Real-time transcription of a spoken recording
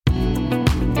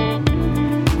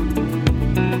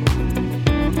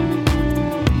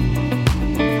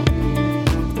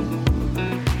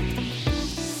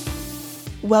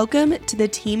Welcome to the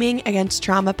Teaming Against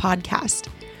Trauma podcast,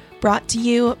 brought to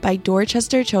you by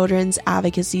Dorchester Children's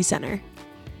Advocacy Center.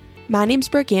 My name's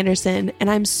Brooke Anderson,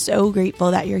 and I'm so grateful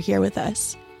that you're here with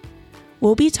us.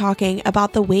 We'll be talking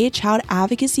about the way child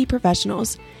advocacy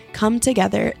professionals come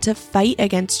together to fight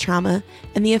against trauma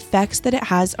and the effects that it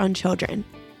has on children.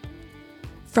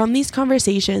 From these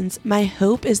conversations, my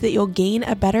hope is that you'll gain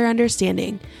a better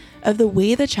understanding of the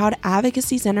way the Child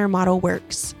Advocacy Center model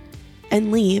works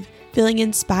and leave feeling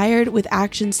inspired with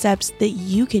action steps that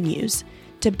you can use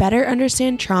to better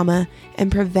understand trauma and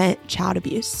prevent child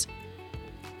abuse.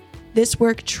 This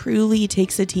work truly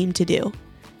takes a team to do,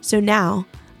 so now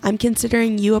I'm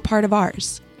considering you a part of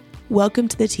ours. Welcome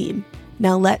to the team.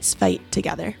 Now let's fight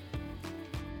together.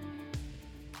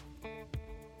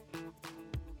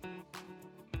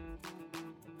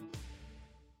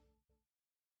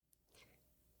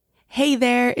 Hey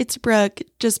there, it's Brooke,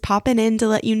 just popping in to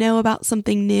let you know about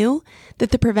something new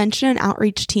that the Prevention and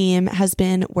Outreach team has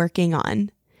been working on.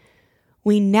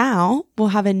 We now will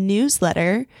have a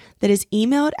newsletter that is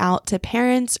emailed out to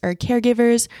parents or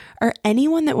caregivers or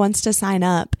anyone that wants to sign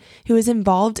up who is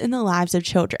involved in the lives of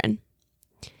children.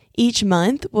 Each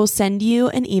month, we'll send you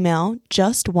an email,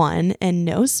 just one and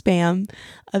no spam,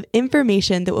 of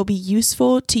information that will be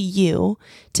useful to you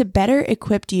to better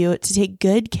equip you to take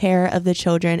good care of the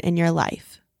children in your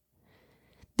life.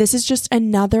 This is just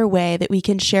another way that we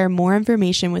can share more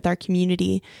information with our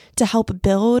community to help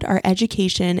build our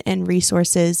education and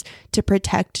resources to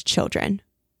protect children.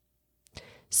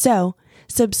 So,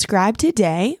 subscribe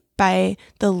today by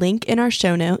the link in our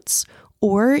show notes,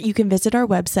 or you can visit our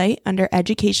website under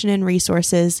Education and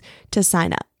Resources to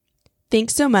sign up.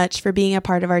 Thanks so much for being a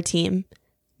part of our team.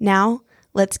 Now,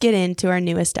 let's get into our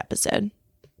newest episode.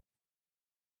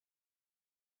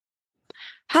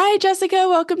 Hi, Jessica.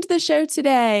 Welcome to the show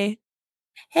today.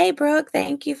 Hey, Brooke.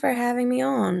 Thank you for having me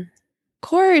on. Of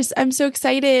course. I'm so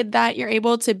excited that you're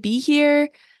able to be here.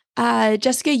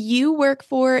 Jessica, you work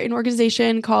for an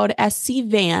organization called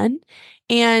SCVAN,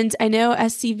 and I know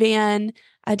SCVAN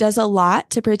does a lot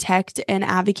to protect and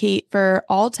advocate for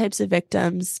all types of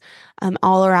victims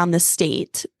all around the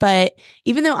state. But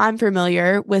even though I'm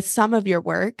familiar with some of your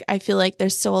work, I feel like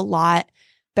there's still a lot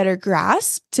better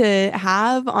grasp to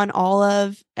have on all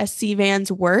of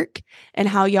SCVAN's work and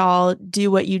how y'all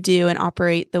do what you do and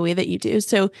operate the way that you do.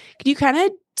 So could you kind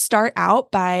of start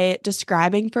out by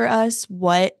describing for us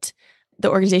what the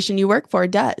organization you work for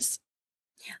does?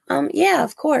 Yeah,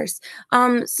 of course.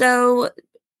 So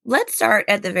let's start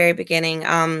at the very beginning.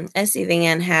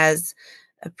 SCVAN has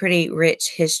a pretty rich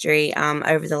history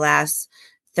over the last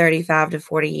 35 to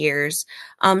 40 years.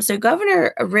 So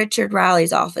Governor Richard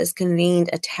Riley's office convened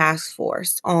a task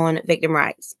force on victim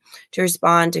rights to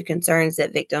respond to concerns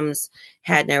that victims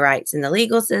had no rights in the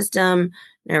legal system,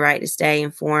 no right to stay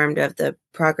informed of the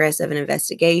progress of an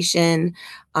investigation,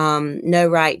 no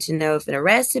right to know if an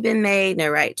arrest had been made, no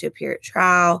right to appear at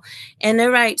trial, and no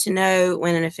right to know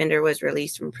when an offender was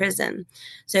released from prison.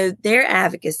 So their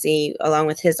advocacy, along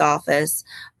with his office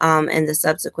and the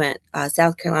subsequent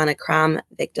South Carolina Crime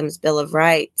Victims Bill of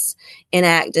Rights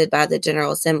enacted by the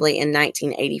General Assembly in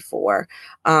 1984,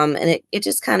 and it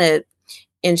just kind of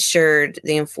ensured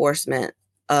the enforcement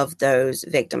of those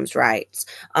victims' rights.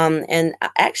 And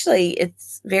actually,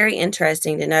 it's very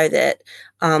interesting to know that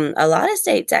a lot of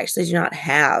states actually do not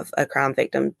have a crime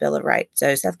victim bill of rights.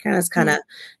 So South Carolina's kind of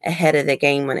ahead of the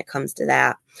game when it comes to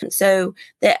that. So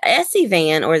the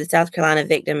SCVAN, or the South Carolina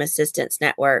Victim Assistance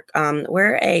Network,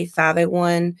 we're a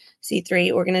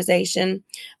 501c3 organization.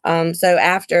 So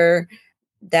after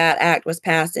that act was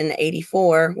passed in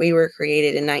 84, we were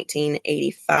created in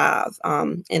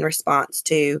 1985 in response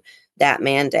to that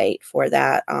mandate for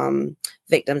that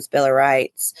Victims Bill of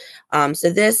Rights.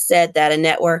 So this said that a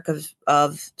network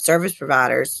of service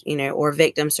providers, or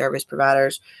victim service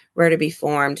providers were to be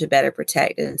formed to better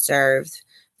protect and serve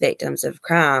victims of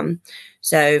crime.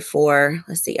 So for,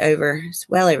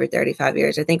 well over 35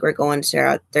 years, I think we're going to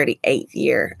our 38th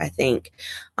year, I think.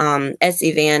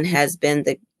 SCVAN has been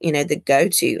the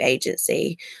go-to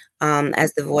agency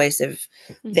as the voice of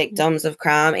victims of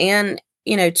crime and,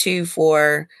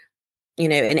 for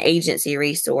an agency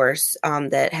resource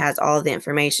that has all of the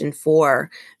information for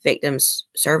victims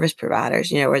service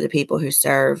providers, or the people who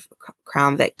serve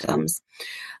crime victims.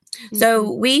 Mm-hmm.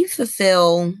 So we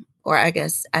fulfill, or I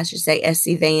guess I should say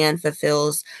SCVAN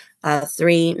fulfills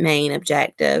three main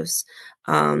objectives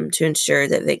to ensure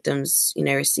that victims,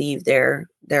 receive their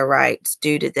rights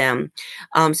due to them.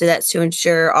 So that's to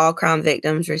ensure all crime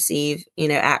victims receive,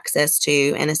 access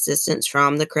to and assistance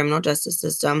from the criminal justice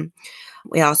system.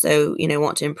 We also,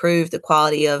 want to improve the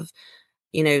quality of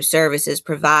services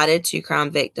provided to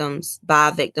crime victims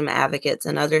by victim advocates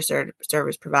and other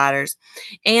service providers,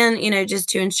 and, just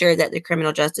to ensure that the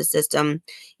criminal justice system,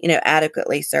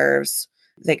 adequately serves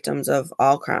victims of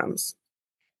all crimes.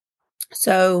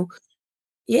 So,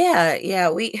 yeah,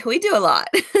 we do a lot.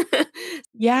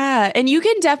 Yeah, and you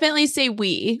can definitely say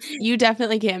we. You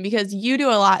definitely can because you do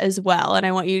a lot as well, and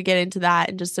I want you to get into that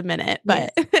in just a minute,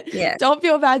 but Yes, yes. don't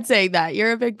feel bad saying that.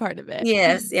 You're a big part of it.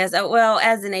 Yes, yes. Well,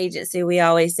 as an agency, we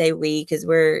always say we because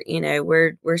we're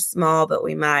small, but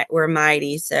we're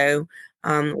mighty. So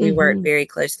we work Mhm. very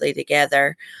closely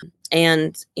together.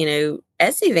 And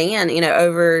SCVAN,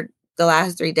 over the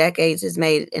last 3 decades has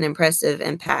made an impressive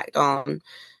impact on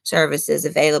services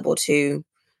available to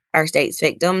our state's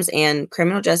victims and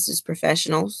criminal justice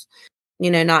professionals.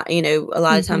 Not, a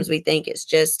lot of times Mhm. we think it's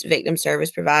just victim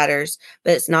service providers,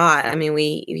 but it's not. I mean,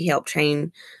 we help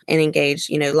train and engage,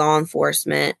 law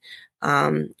enforcement,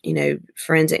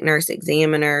 forensic nurse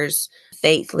examiners,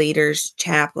 faith leaders,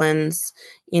 chaplains,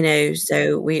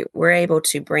 so we're able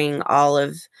to bring all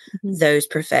of Mhm. those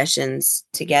professions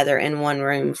together in one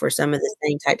room for some of the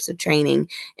same types of training.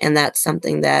 And that's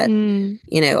something that, Mm.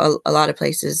 a lot of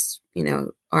places,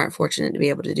 aren't fortunate to be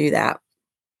able to do that.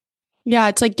 Yeah,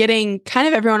 it's like getting kind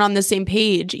of everyone on the same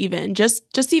page even.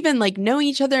 Just even like knowing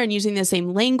each other and using the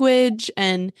same language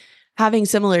and having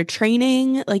similar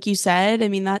training like you said. I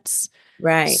mean, that's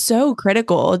Right. so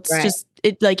critical. It's Right. just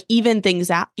it like evens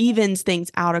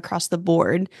things out across the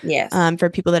board Yes. for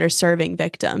people that are serving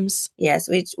victims. Yes.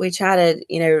 We try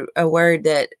to, a word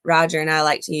that Roger and I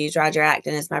like to use, Roger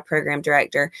Acton is my program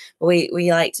director, but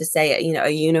we like to say, a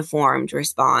uniformed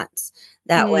response.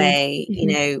 That Mm. way,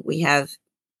 Mhm. we have,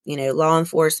 law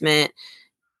enforcement,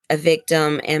 a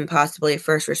victim, and possibly a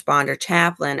first responder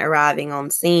chaplain arriving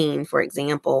on scene, for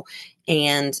example,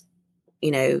 and,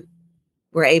 you know,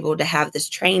 we're able to have this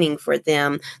training for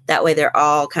them. That way they're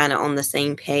all kind of on the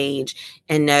same page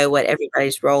and know what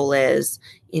everybody's role is.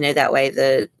 That way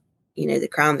the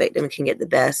crime victim can get the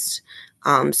best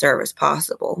service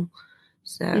possible.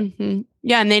 So,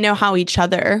 Yeah, and they know how each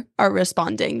other are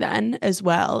responding then as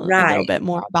well, a little right. bit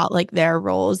more about like their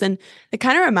roles. And it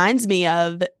kind of reminds me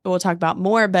of, we'll talk about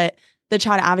more, but the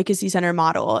Child Advocacy Center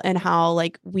model and how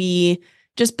like we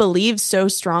just believe so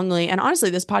strongly. And honestly,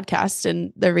 this podcast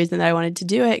and the reason that I wanted to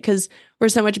do it, because we're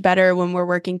so much better when we're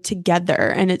working together.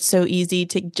 And it's so easy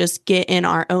to just get in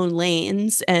our own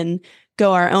lanes and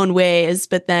go our own ways.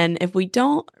 But then if we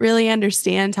don't really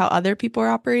understand how other people are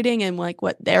operating and like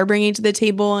what they're bringing to the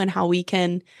table and how we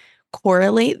can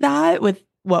correlate that with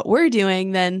what we're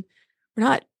doing, then we're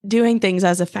not doing things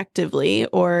as effectively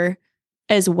or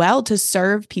as well to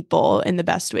serve people in the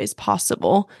best ways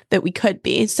possible that we could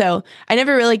be. So I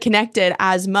never really connected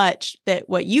as much that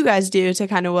what you guys do to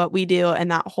kind of what we do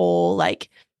and that whole like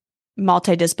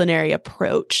multidisciplinary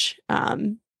approach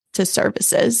to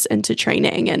services and to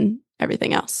training and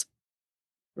everything else.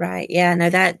 Right. Yeah, no,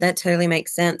 that totally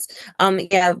makes sense.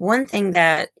 Yeah, one thing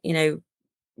that,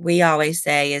 we always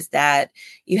say is that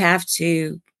you have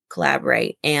to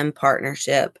collaborate and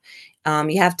partnership.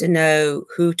 You have to know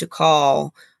who to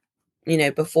call,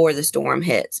 before the storm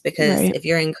hits, because Right. if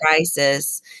you're in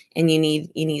crisis and you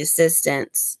need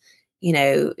assistance, you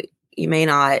know, you may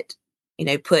not,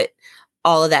 put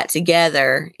all of that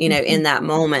together, Mhm. in that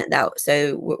moment. That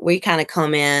so we kind of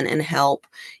come in and help,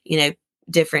 you know,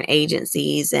 different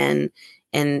agencies and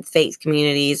faith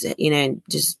communities,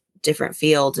 just different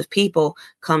fields of people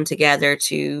come together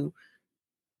to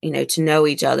know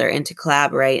each other and to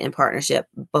collaborate in partnership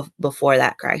before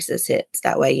that crisis hits.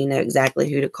 That way, you know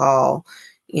exactly who to call,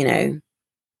 you know,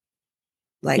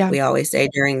 like Yeah. we always say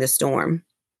during the storm.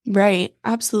 Right.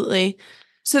 Absolutely.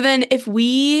 So then if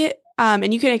we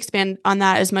and you can expand on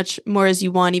that as much more as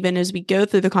you want, even as we go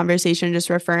through the conversation,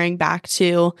 just referring back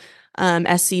to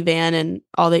SCVAN and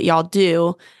all that y'all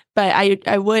do. But I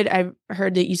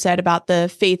heard that you said about the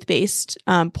faith-based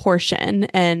portion,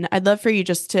 and I'd love for you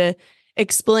just to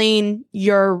explain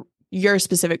your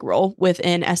specific role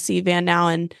within SCVAN now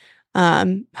and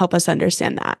help us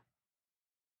understand that.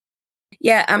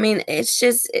 Yeah, I mean, it's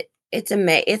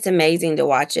amazing to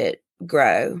watch it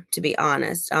grow, to be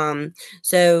honest.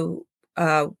 So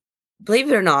uh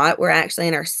believe it or not, we're actually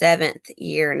in our 7th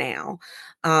year now.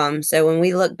 So when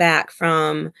we look back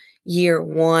from year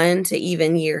 1 to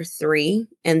even year 3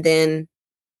 and then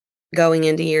going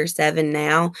into year 7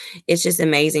 now, it's just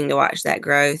amazing to watch that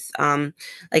growth.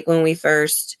 Like when we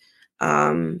first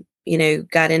got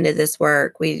into this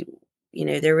work,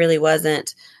 there really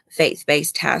wasn't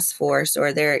faith-based task force,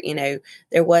 or there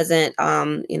wasn't,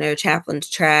 chaplain's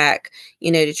track,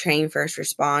 to train first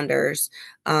responders,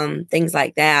 things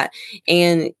like that.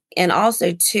 And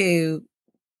also too,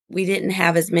 we didn't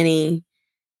have as many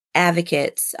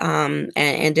advocates,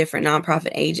 and different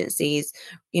nonprofit agencies,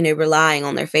 relying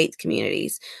on their faith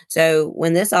communities. So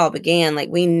when this all began, like,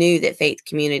 we knew that faith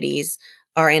communities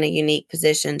are in a unique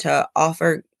position to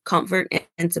offer comfort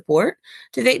and support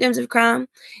to victims of crime.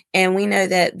 And we know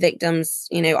that victims,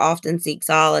 often seek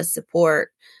solace,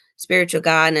 support, spiritual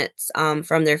guidance,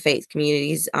 from their faith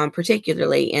communities,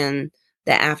 particularly in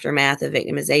the aftermath of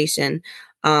victimization.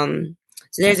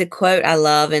 So there's a quote I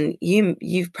love, and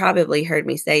you've probably heard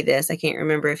me say this. I can't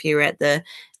remember if you were at the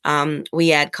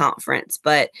WEAD conference,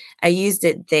 but I used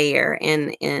it there,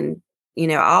 and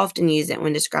I often use it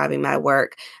when describing my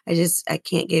work. I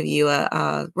can't give you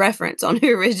a reference on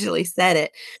who originally said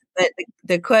it, but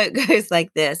the quote goes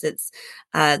like this: "It's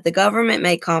the government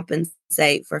may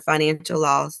compensate for financial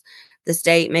loss, the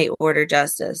state may order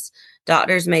justice,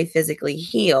 doctors may physically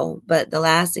heal, but the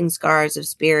lasting scars of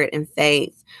spirit and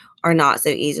faith are not so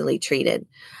easily treated."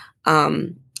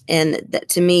 Um, and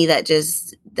to me,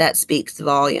 that speaks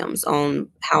volumes on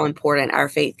how important our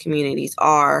faith communities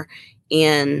are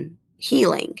in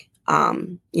healing,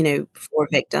 for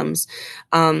victims.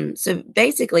 So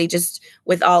basically, just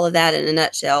with all of that in a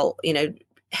nutshell,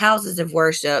 houses of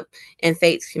worship and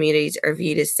faith communities are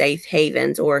viewed as safe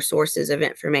havens or sources of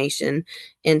information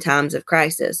in times of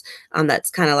crisis.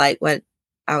 That's kind of like what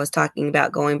I was talking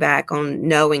about, going back on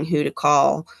knowing who to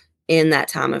call in that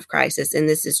time of crisis. And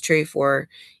this is true for,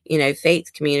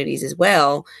 faith communities as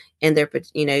well, and their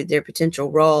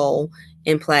potential role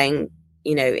in playing,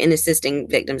 in assisting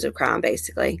victims of crime,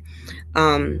 basically.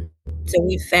 Um, so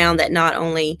we've found that not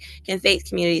only can faith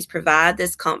communities provide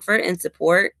this comfort and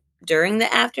support during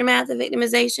the aftermath of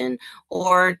victimization,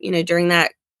 or, during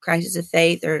that crisis of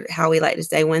faith, or how we like to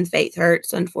say, when faith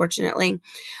hurts, unfortunately.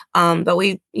 But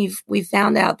we've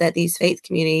found out that these faith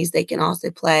communities, they can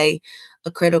also play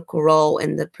a critical role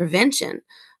in the prevention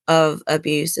of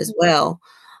abuse as well.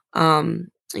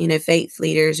 Faith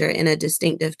leaders are in a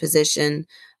distinctive position,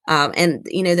 and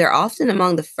they're often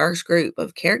among the first group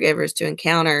of caregivers to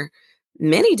encounter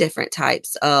many different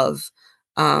types of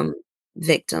um,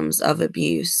 victims of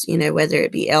abuse. Whether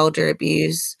it be elder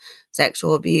abuse,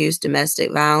 sexual abuse,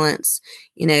 domestic violence.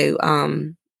 You know,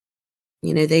 um,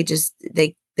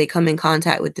 they come in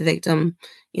contact with the victim,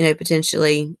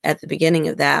 potentially at the beginning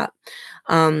of that.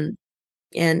 Um,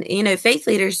 and faith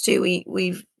leaders too,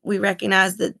 we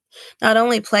recognize that not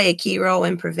only play a key role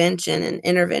in prevention and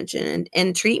intervention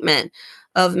and treatment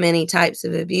of many types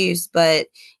of abuse, but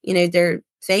their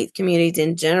faith communities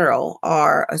in general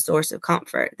are a source of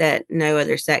comfort that no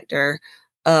other sector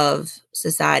of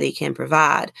society can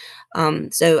provide.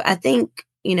 So I think,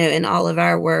 in all of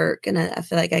our work, and I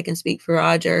feel like I can speak for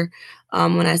Roger,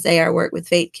 when I say our work with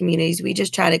faith communities, we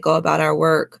just try to go about our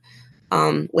work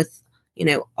with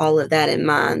all of that in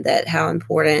mind, that how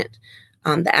important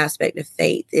the aspect of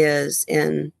faith is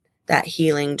in that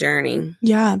healing journey.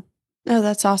 Yeah. Oh,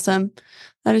 that's awesome.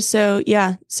 That is so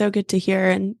good to hear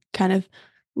and kind of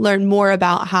learn more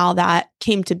about how that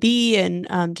came to be, and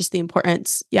just the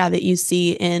importance, that you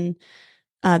see in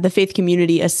the faith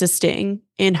community assisting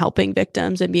in helping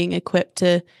victims and being equipped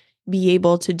to be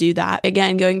able to do that.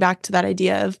 Again, going back to that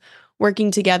idea of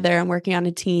working together and working on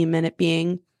a team, and it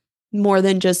being more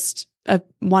than just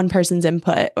one person's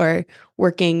input or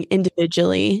working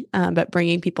individually, but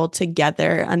bringing people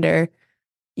together under,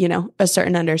 a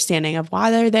certain understanding of why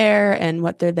they're there and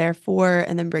what they're there for,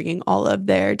 and then bringing all of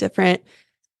their different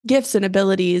gifts and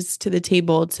abilities to the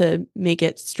table to make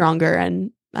it stronger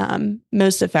and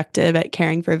most effective at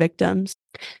caring for victims.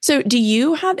 So do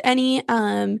you have any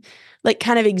kind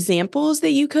of examples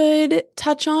that you could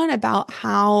touch on about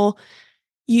how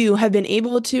you have been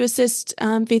able to assist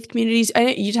faith communities? I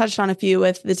know you touched on a few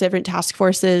with the different task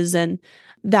forces and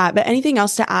that, but anything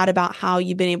else to add about how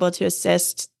you've been able to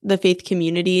assist the faith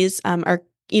communities, or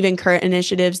even current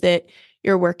initiatives that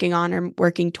you're working on or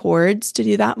working towards to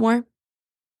do that more?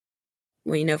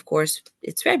 Well, of course,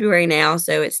 it's February now,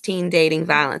 so it's Teen Dating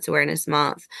Violence Awareness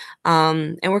Month,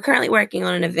 and we're currently working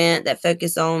on an event that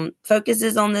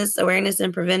focuses on this awareness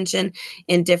and prevention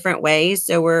in different ways.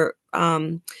 So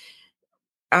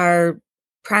our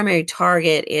primary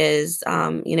target is,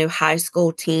 high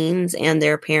school teens and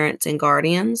their parents and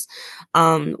guardians.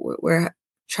 We're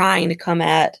trying to come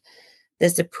at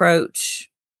this approach,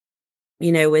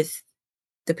 with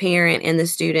the parent and the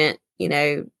student,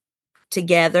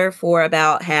 together for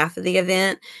about half of the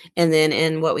event, and then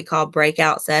in what we call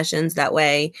breakout sessions. That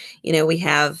way, we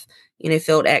have,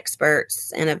 field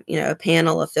experts and a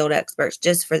panel of field experts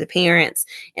just for the parents.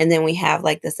 And then we have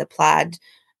like this applied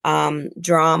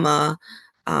drama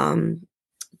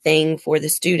thing for the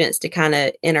students to kind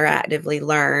of interactively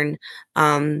learn,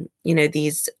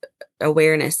 these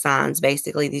awareness signs,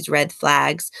 basically these red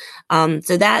flags.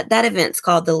 So that event's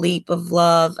called the Leap of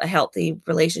Love, a healthy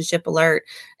relationship alert.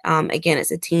 Again,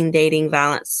 it's a teen dating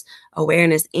violence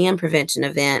awareness and prevention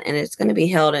event, and it's going to be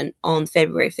held on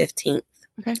February 15th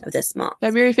of this month.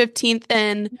 February 15th.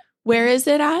 And where is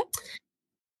it at?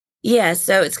 Yeah,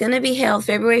 so it's going to be held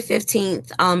February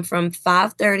 15th from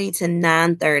 5:30 to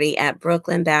 9:30 at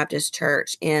Brooklyn Baptist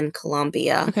Church in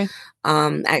Columbia. Okay.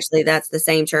 Actually, that's the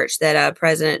same church that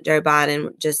President Joe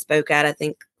Biden just spoke at, I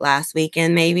think, last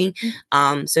weekend, maybe.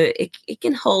 So it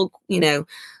can hold,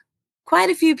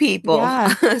 quite a few people.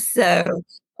 Yeah. So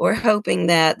we're hoping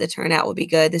that the turnout will be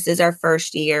good. This is our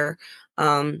first year,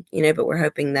 but we're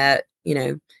hoping that,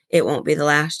 it won't be the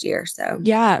last year. So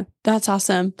yeah, that's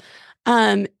awesome.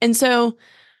 And so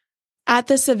at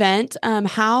this event,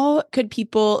 how could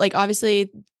people, like, obviously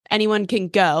anyone can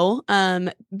go.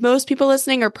 Most people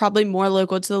listening are probably more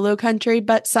local to the Low Country,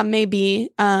 but some may be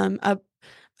up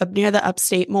near the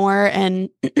upstate more and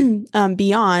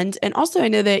beyond. And also I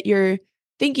know that you're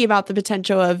thinking about the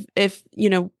potential of, if,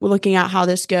 looking at how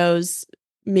this goes,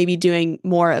 maybe doing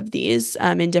more of these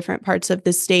in different parts of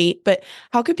the state. But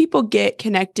how could people get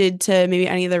connected to maybe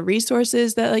any of the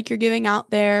resources that like you're giving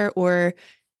out there, or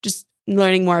just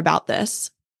learning more about this?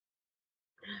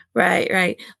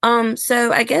 Right.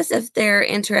 So I guess if they're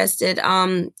interested,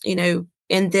 in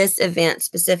this event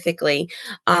specifically,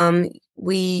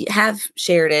 we have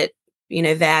shared it,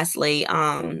 vastly,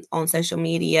 on social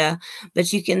media,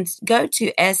 but you can go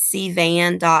to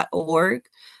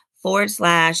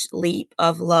scvan.org/leap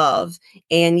of love,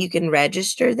 and you can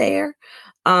register there,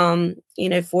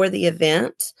 for the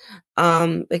event.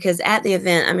 Because at the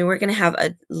event, I mean, we're going to have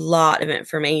a lot of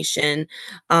information.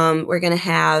 We're going to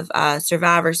have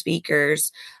survivor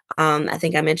speakers. I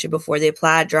think I mentioned before the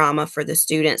applied drama for the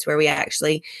students, where we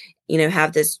actually,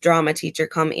 have this drama teacher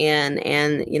come in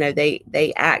and,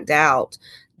 they act out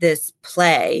this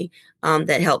play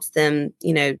that helps them,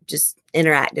 just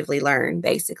interactively learn,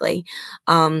 basically.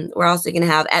 We're also going to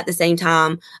have, at the same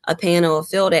time, a panel of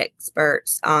field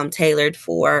experts tailored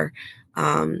for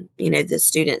the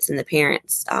students and the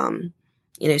parents,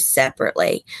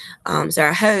 separately. So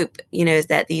our hope, is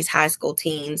that these high school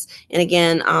teens, and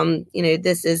again,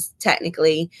 this is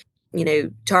technically,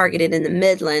 targeted in the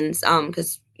Midlands,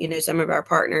 because, some of our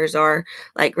partners are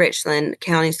like Richland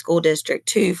County School District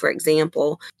 2, for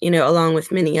example, along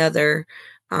with many other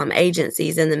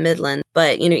agencies in the Midland.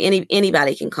 But,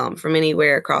 anybody can come from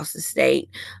anywhere across the state.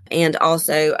 And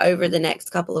also over the next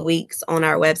couple of weeks on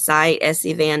our website,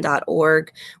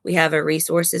 scvan.org, we have a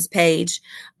resources page.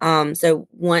 So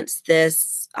once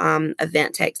this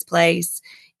event takes place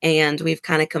and we've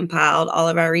kind of compiled all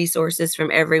of our resources from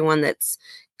everyone that's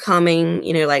coming,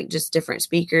 like just different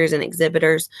speakers and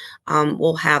exhibitors,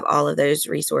 we'll have all of those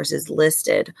resources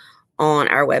listed on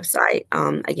our website,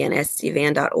 again,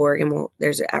 scvan.org, and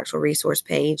there's an actual resource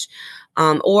page.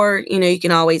 Or, you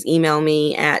can always email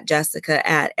me at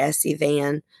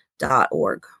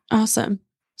jessica@scvan.org. Awesome.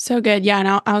 So good. Yeah. And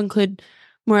I'll include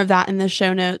more of that in the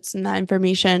show notes and that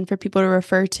information for people to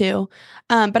refer to.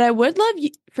 But I would love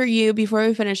for you, before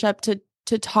we finish up, to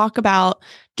talk about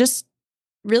just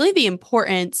really the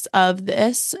importance of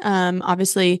this.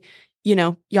 Obviously,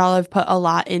 y'all have put a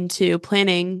lot into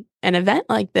planning an event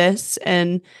like this,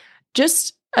 and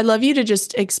I'd love you to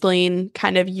just explain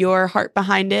kind of your heart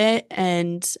behind it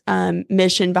and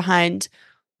mission behind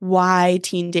why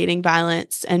teen dating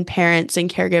violence and parents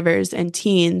and caregivers and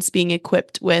teens being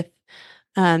equipped with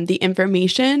the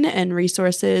information and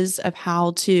resources of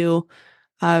how to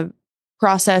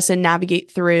process and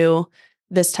navigate through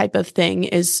this type of thing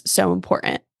is so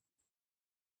important.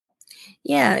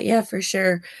 Yeah, for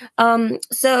sure.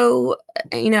 So,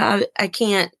 I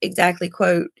can't exactly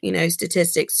quote,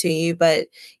 statistics to you, but,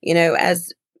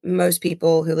 as most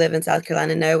people who live in South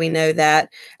Carolina know, we know that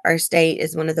our state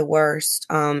is one of the worst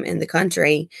in the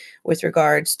country with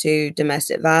regards to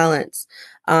domestic violence.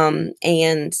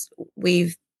 And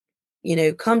we've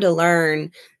come to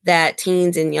learn that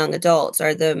teens and young adults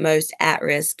are the most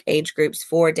at-risk age groups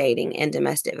for dating and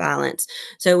domestic violence.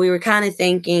 So we were kind of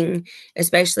thinking,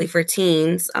 especially for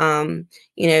teens,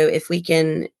 if we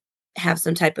can have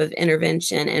some type of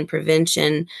intervention and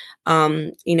prevention,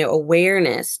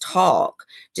 awareness talk,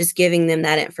 just giving them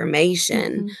that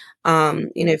information,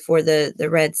 for the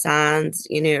red signs,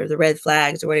 the red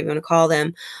flags, or whatever you want to call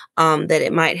them, that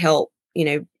it might help,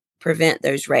 prevent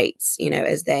those rates,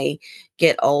 as they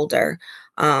get older.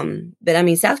 But I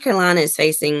mean, South Carolina is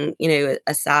facing,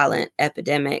 a silent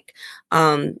epidemic.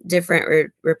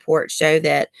 Different reports show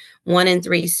that 1 in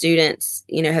 3 students,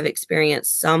 have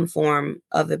experienced some form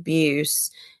of abuse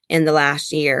in the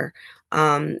last year.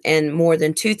 And more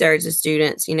than 2/3 of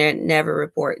students, never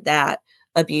report that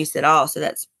abuse at all. So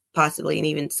that's possibly an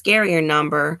even scarier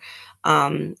number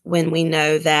when we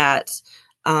know that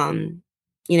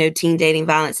teen dating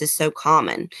violence is so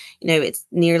common. It's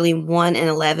nearly 1 in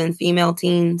 11 female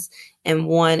teens and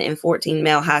 1 in 14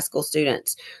 male high school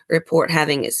students report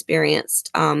having experienced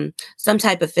some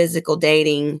type of physical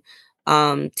dating,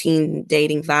 teen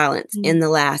dating violence in the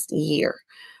last year.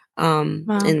 Wow.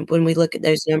 And when we look at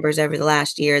those numbers over the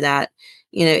last year, that,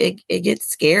 it gets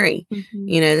scary,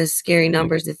 the scary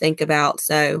numbers to think about.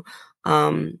 So,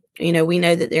 we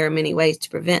know that there are many ways to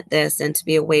prevent this and to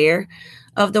be aware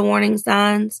of the warning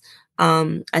signs.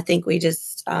 I think we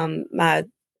just, my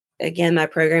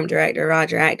program director,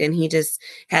 Roger Acton, he just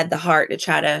had the heart to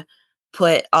try to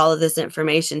put all of this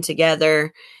information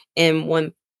together in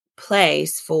one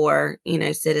place for,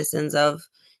 citizens of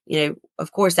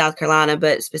course, South Carolina,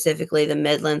 but specifically the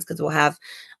Midlands, because we'll have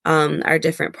our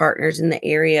different partners in the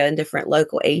area and different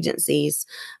local agencies,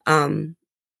 in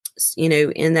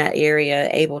that area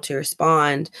able to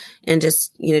respond and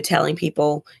just, telling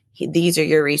people, these are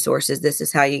your resources. This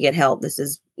is how you get help. This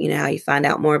is, how you find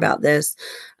out more about this.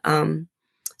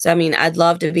 So, I mean, I'd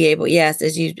love to be able, yes,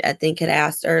 as you, I think, had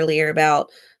asked earlier about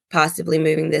possibly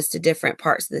moving this to different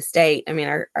parts of the state. I mean,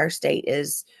 our state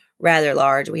is rather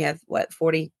large. We have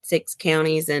 46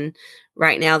 counties, and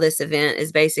right now this event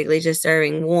is basically just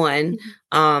serving one.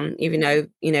 Even though,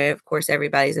 of course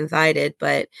everybody's invited,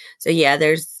 but so yeah,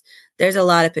 there's a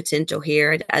lot of potential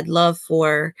here. I'd love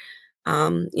for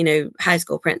high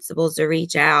school principals to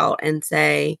reach out and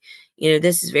say,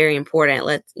 this is very important.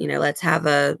 Let's have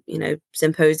a,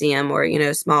 symposium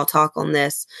or, small talk on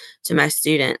this to my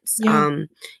students.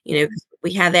 Yeah.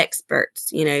 We have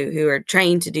experts, who are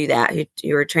trained to do that,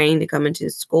 who are trained to come into the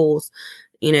schools,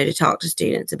 to talk to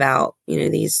students about,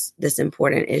 this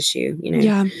important issue.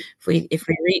 Yeah. If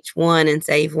we reach one and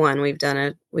save one, we've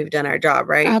done our job,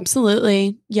 right?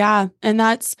 Absolutely. Yeah. And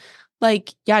that's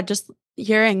like, yeah, just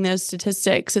hearing those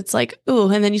statistics, it's like, ooh,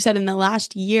 and then you said in the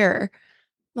last year,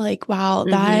 like, wow,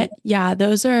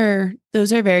 those are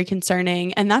very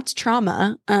concerning. And that's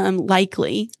trauma.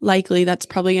 Likely that's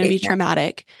probably going to be Exactly.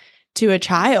 traumatic to a Oh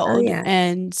child. yeah.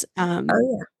 And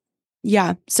Oh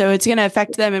yeah, so it's going to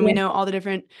affect them. And we yeah. know all the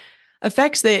different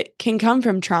effects that can come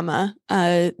from trauma.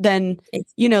 Then,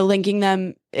 linking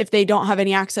them if they don't have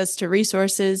any access to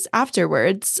resources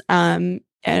afterwards.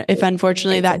 If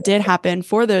unfortunately that did happen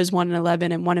for those 1 in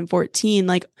 11 and 1 in 14,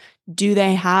 like, do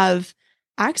they have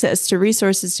access to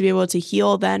resources to be able to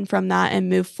heal then from that and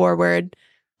move forward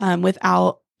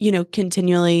without,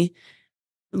 continually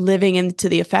living into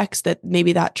the effects that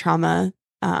maybe that trauma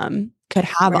could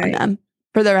have on them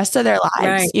for the rest of their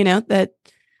lives, that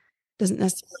doesn't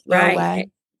necessarily go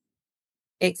away.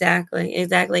 Exactly.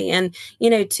 And,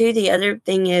 too, the other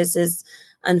thing is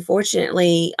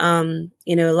unfortunately, a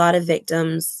lot of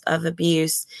victims of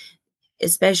abuse,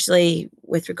 especially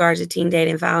with regards to teen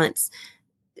dating violence,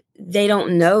 they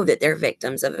don't know that they're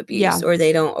victims of abuse, or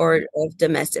they don't, or of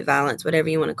domestic violence, whatever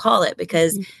you want to call it,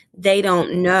 because they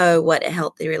don't know what a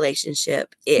healthy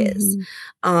relationship is.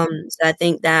 So I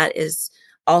think that is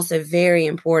also very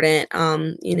important,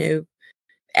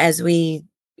 as we,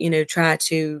 try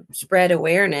to spread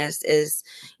awareness, is,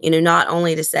 not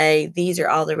only to say these are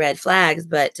all the red flags,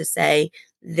 but to say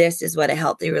this is what a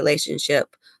healthy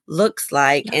relationship looks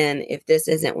like. Yeah. And if this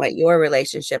isn't what your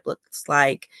relationship looks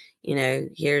like,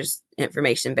 here's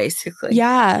information basically.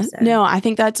 Yeah. So. No, I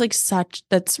think that's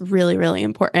that's really, really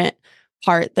important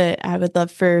part that I would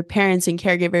love for parents and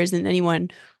caregivers and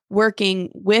anyone working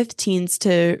with teens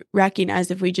to recognize.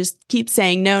 If we just keep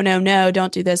saying, no, no, no,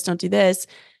 don't do this,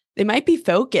 they might be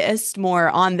focused more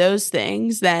on those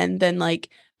things than like,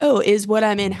 oh, is what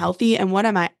I'm in healthy and what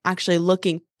am I actually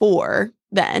looking for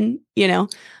then,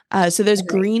 so those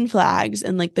green flags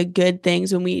and like the good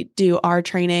things. When we do our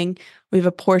training, we have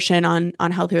a portion on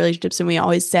healthy relationships, and we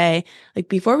always say, like,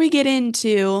 before we get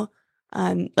into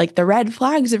like the red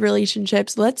flags of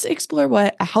relationships, let's explore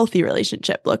what a healthy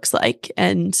relationship looks like.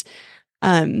 And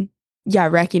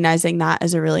recognizing that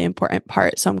is a really important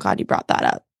part. So I'm glad you brought that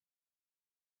up.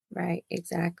 Right,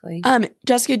 exactly.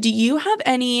 Jessica, do you have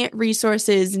any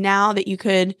resources now that you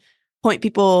could point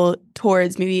people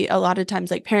towards? Maybe a lot of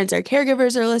times, like, parents or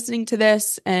caregivers are listening to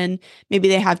this and maybe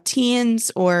they have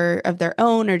teens or of their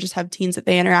own, or just have teens that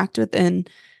they interact with in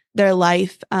their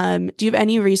life. Do you have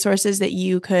any resources that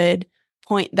you could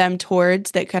point them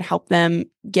towards that could help them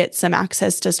get some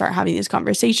access to start having these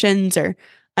conversations or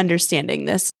understanding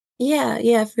this?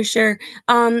 Yeah, for sure.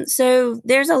 So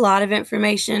there's a lot of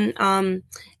information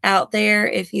out there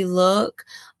if you look.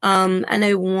 I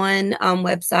know one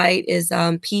website is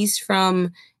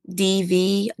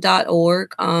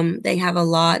peacefromdv.org. They have a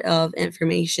lot of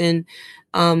information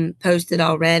posted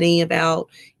already about,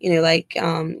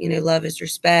 love is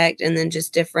respect, and then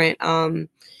just different,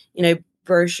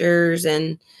 brochures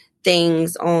and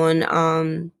things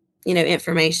on,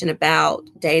 information about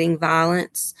dating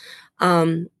violence.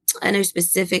 I know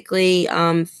specifically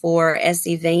for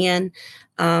SCVAN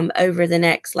over the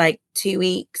next 2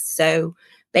 weeks. So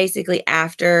basically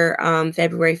after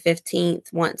February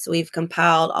 15th, once we've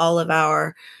compiled all of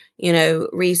our,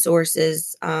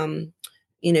 resources,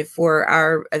 for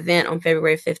our event on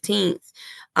February 15th,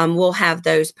 we'll have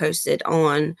those posted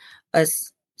on a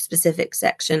specific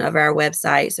section of our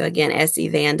website. So again,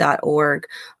 scvan.org.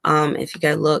 If you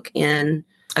go look in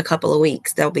a couple of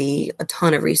weeks, there'll be a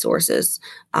ton of resources,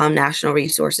 national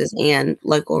resources and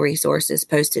local resources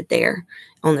posted there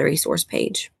on the resource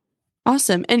page.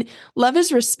 Awesome. And Love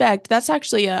is Respect, that's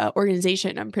actually a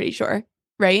organization, I'm pretty sure,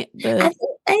 right?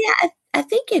 I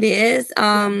think it is.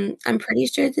 I'm pretty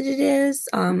sure that it is.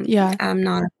 Yeah. I'm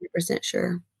not 100%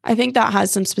 sure. I think that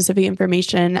has some specific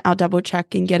information. I'll double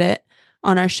check and get it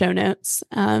on our show notes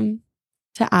to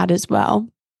add as well.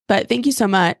 But thank you so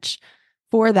much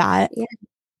for that.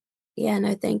 Yeah,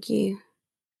 no, thank you.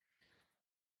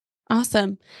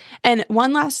 Awesome. And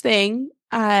one last thing,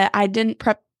 I didn't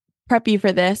prep you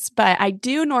for this, but I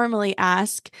do normally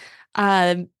ask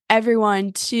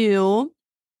everyone to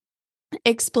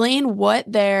explain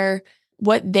what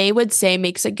they would say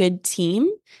makes a good team.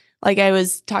 Like I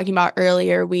was talking about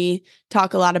earlier, we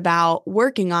talk a lot about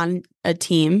working on a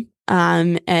team,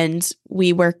 and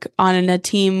we work on a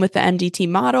team with the MDT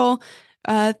model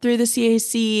through the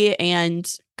CAC.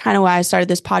 And kind of why I started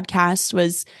this podcast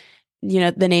was,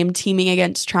 the name Teaming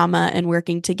Against Trauma and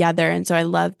working together. And so I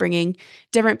love bringing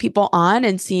different people on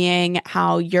and seeing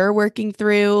how you're working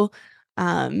through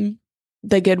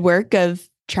the good work of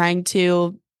trying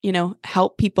to,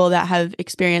 help people that have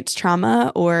experienced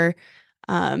trauma or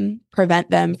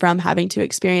prevent them from having to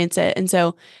experience it. And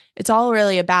so it's all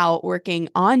really about working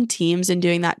on teams and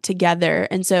doing that together.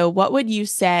 And so what would you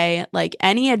say,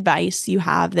 any advice you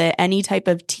have that any type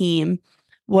of team,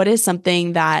 what is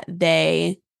something that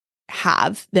they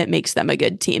have that makes them a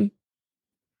good team?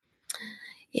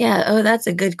 Yeah. Oh, that's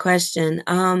a good question.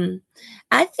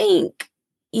 I think,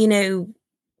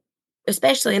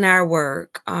 especially in our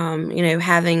work,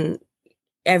 having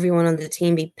everyone on the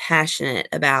team be passionate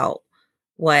about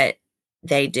what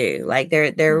they do, like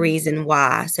their reason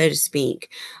why, so to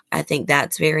speak. I think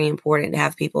that's very important to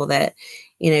have people that,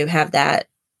 have that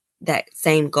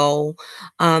same goal.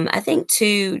 I think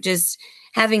too, just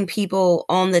having people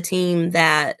on the team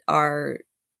that are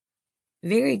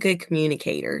very good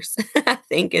communicators, I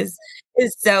think is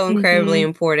so incredibly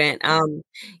important.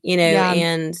 Yeah.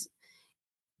 And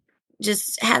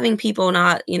just having people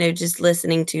not, just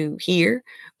listening to hear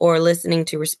or listening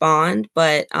to respond,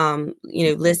 but,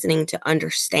 listening to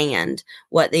understand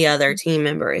what the other team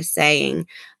member is saying.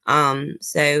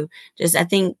 So just, I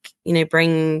think,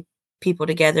 bringing people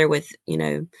together with,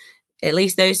 at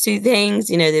least those two things,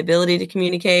 the ability to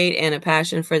communicate and a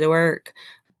passion for the work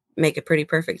make a pretty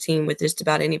perfect team with just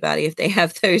about anybody if they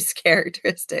have those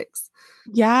characteristics.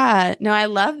 Yeah. No, I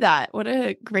love that. What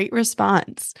a great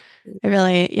response.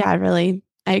 I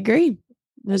agree.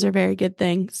 Those are very good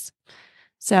things.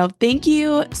 So thank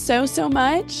you so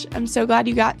much. I'm so glad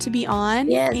you got to be on.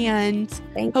 Yes. And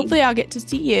Thank hopefully you. I'll get to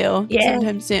see you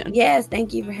sometime soon. Yes.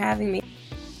 Thank you for having me.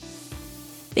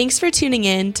 Thanks for tuning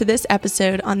in to this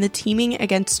episode on the Teaming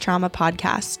Against Trauma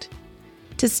podcast.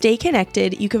 To stay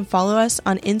connected, you can follow us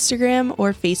on Instagram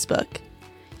or Facebook.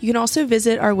 You can also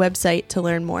visit our website to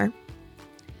learn more.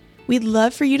 We'd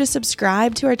love for you to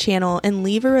subscribe to our channel and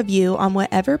leave a review on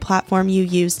whatever platform you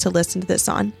use to listen to this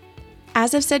on.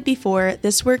 As I've said before,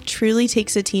 this work truly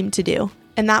takes a team to do,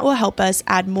 and that will help us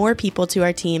add more people to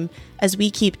our team as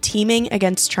we keep teaming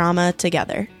against trauma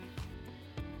together.